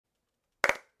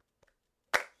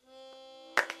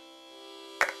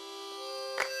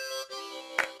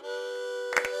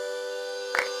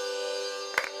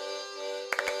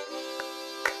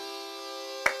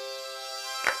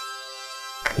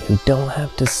You don't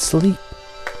have to sleep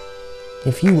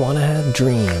if you want to have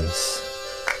dreams.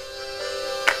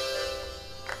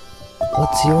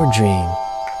 What's your dream?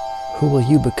 Who will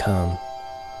you become?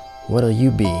 What'll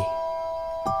you be?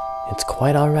 It's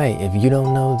quite alright if you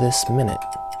don't know this minute.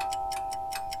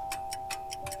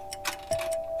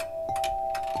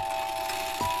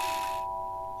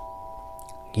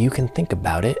 You can think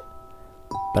about it,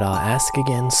 but I'll ask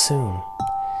again soon.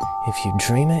 If you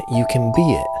dream it, you can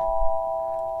be it.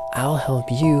 I'll help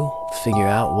you figure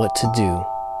out what to do.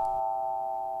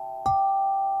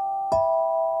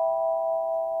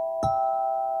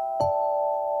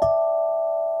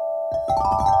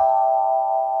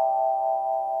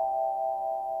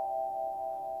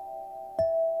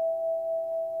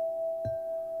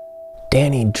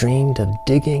 Danny dreamed of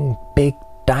digging big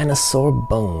dinosaur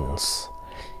bones.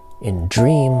 In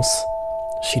dreams,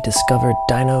 she discovered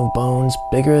dino bones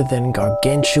bigger than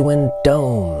gargantuan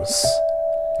domes.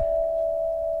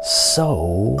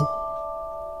 So,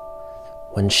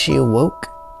 when she awoke,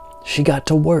 she got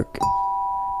to work.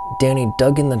 Danny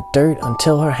dug in the dirt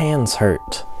until her hands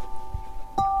hurt.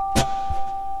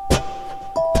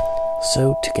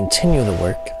 So, to continue the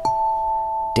work,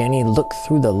 Danny looked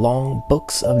through the long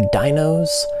books of dinos,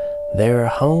 their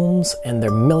homes, and their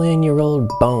million-year-old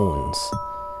bones.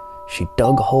 She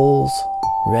dug holes,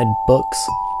 read books,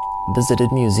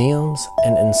 visited museums,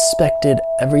 and inspected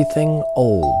everything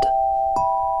old.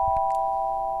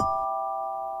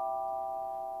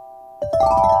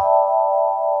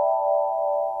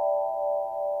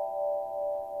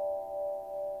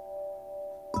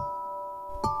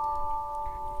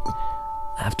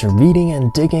 After reading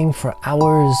and digging for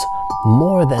hours,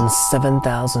 more than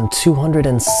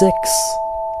 7,206,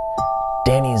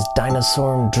 Danny's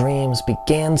dinosaur dreams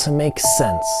began to make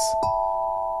sense.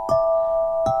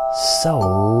 So,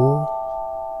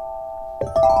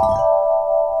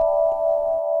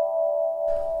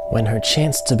 when her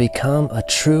chance to become a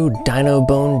true dino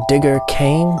bone digger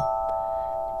came,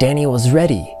 Danny was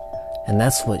ready, and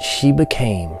that's what she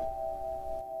became.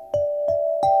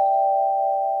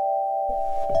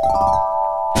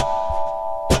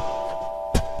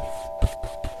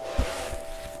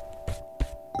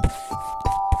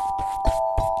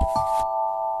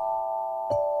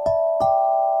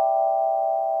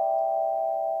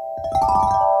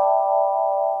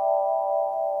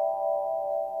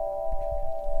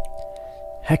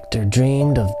 Hector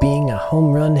dreamed of being a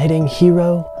home run hitting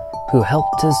hero who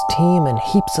helped his team in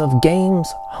heaps of games,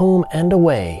 home and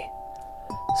away.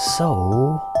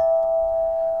 So,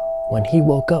 when he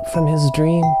woke up from his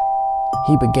dream,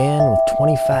 he began with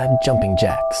 25 jumping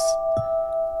jacks.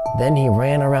 Then he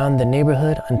ran around the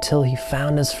neighborhood until he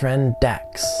found his friend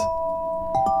Dax.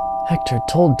 Hector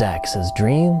told Dax his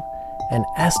dream and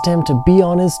asked him to be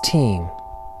on his team.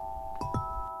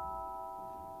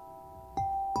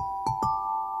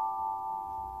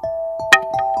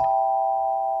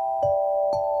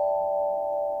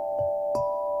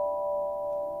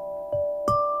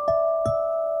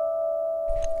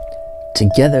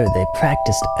 Together they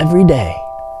practiced every day,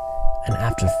 and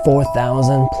after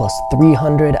 4,000 plus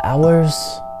 300 hours,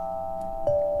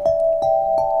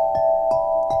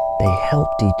 they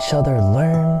helped each other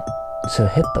learn to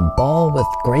hit the ball with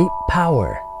great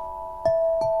power.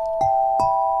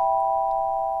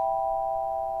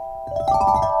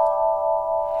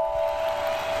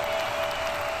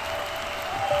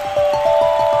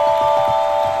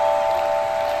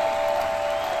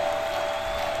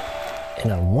 In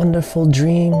a wonderful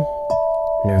dream,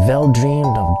 Nervell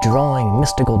dreamed of drawing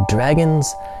mystical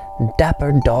dragons,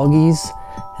 dapper doggies,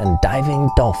 and diving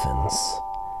dolphins.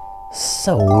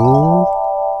 So,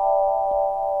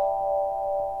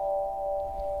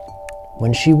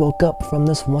 when she woke up from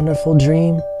this wonderful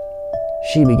dream,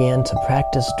 she began to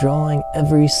practice drawing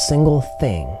every single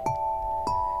thing.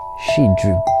 She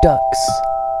drew ducks,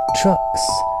 trucks,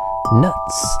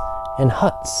 nuts, and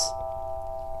huts,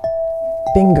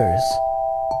 fingers,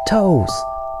 toes,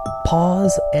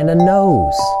 paws, and a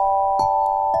nose.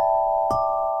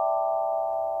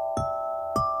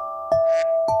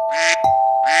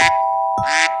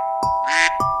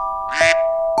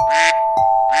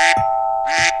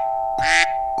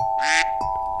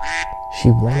 She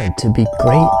wanted to be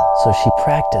great, so she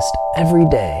practiced every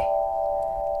day.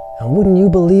 And wouldn't you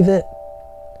believe it?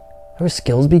 Her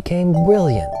skills became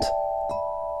brilliant.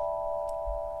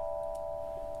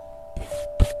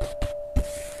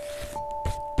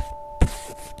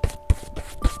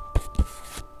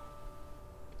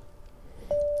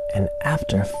 And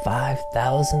after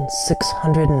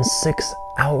 5,606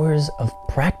 hours of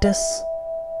practice,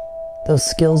 those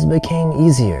skills became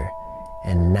easier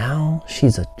And now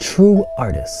she's a true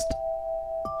artist.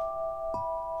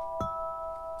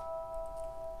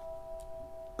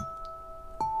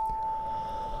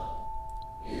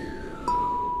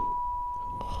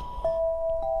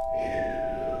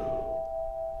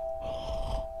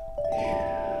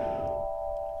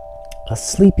 A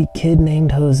sleepy kid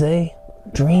named Jose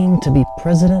dreamed to be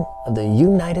president of the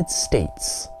United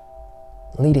States,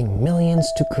 leading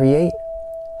millions to create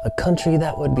a country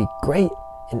that would be great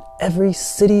in every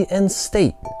city and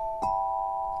state.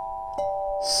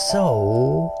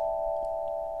 So,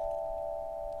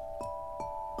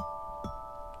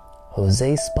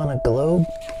 Jose spun a globe,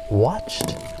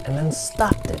 watched, and then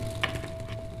stopped it.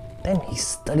 Then he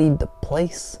studied the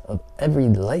place of every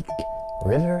lake,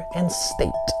 river, and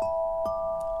state.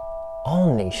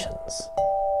 All nations,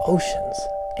 oceans,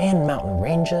 and mountain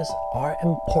ranges are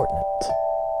important.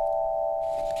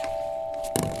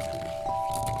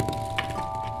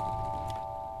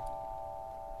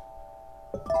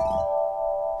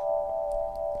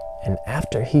 And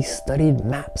after he studied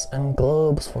maps and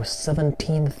globes for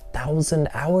 17,000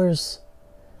 hours,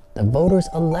 the voters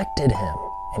elected him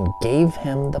and gave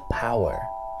him the power.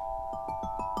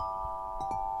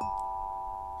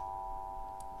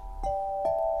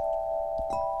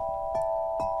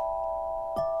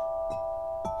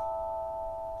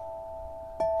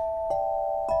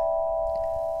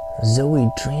 Zoe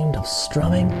dreamed of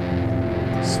strumming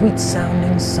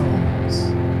sweet-sounding songs.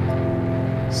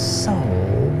 So,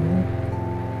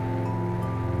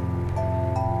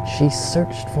 she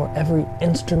searched for every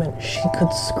instrument she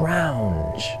could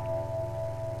scrounge.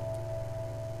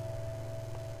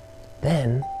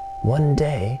 Then, one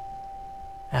day,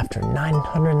 after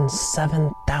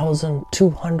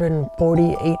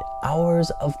 907,248 hours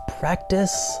of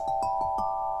practice,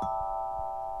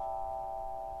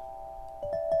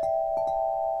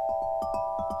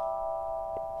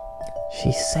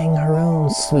 she sang her own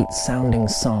sweet-sounding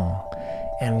song,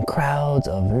 and crowds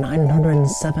of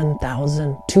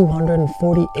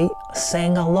 907,248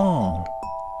 sang along.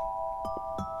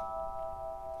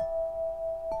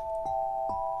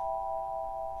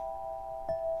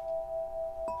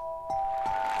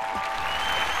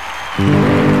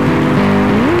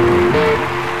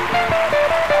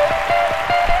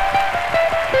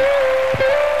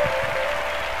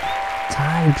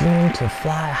 Ty dreamed to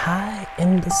fly high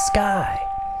in the sky,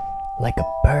 like a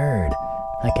bird,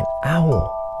 like an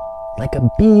owl, like a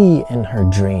bee in her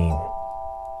dream.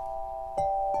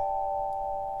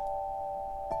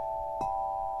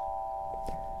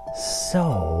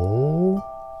 So,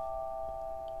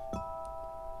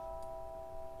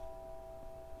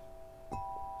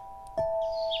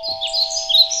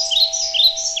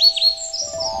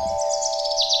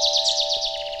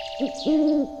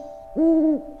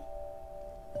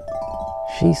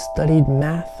 she studied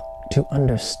math to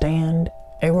understand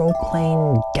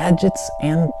aeroplane gadgets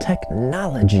and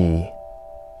technology.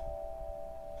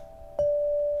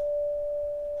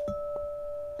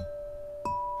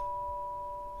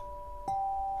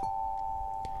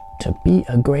 To be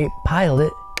a great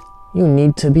pilot, you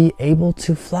need to be able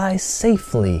to fly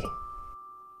safely.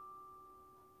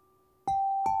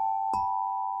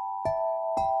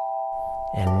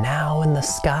 And now in the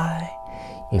sky,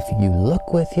 if you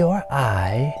look with your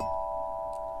eye,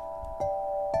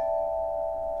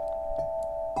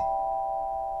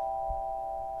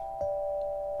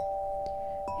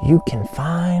 you can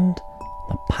find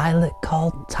the pilot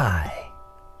called Ty.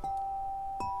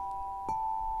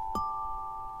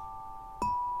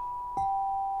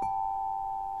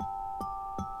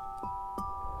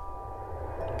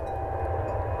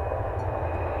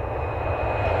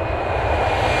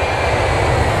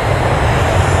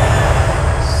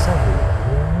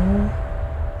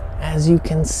 As you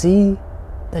can see,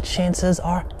 the chances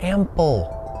are ample.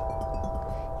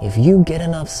 If you get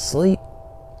enough sleep,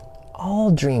 all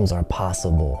dreams are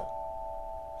possible.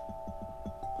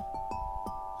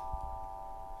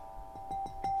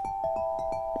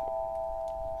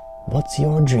 What's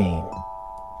your dream?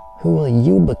 Who will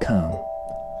you become?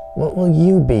 What will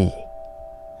you be?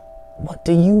 What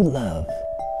do you love?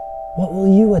 What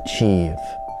will you achieve?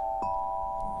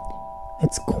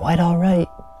 It's quite all right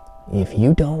if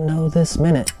you don't know this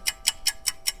minute.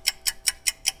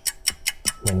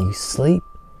 When you sleep,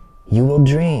 you will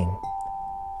dream.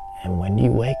 And when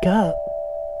you wake up,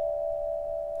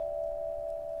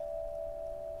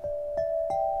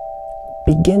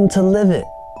 begin to live it.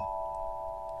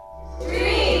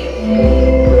 Dream!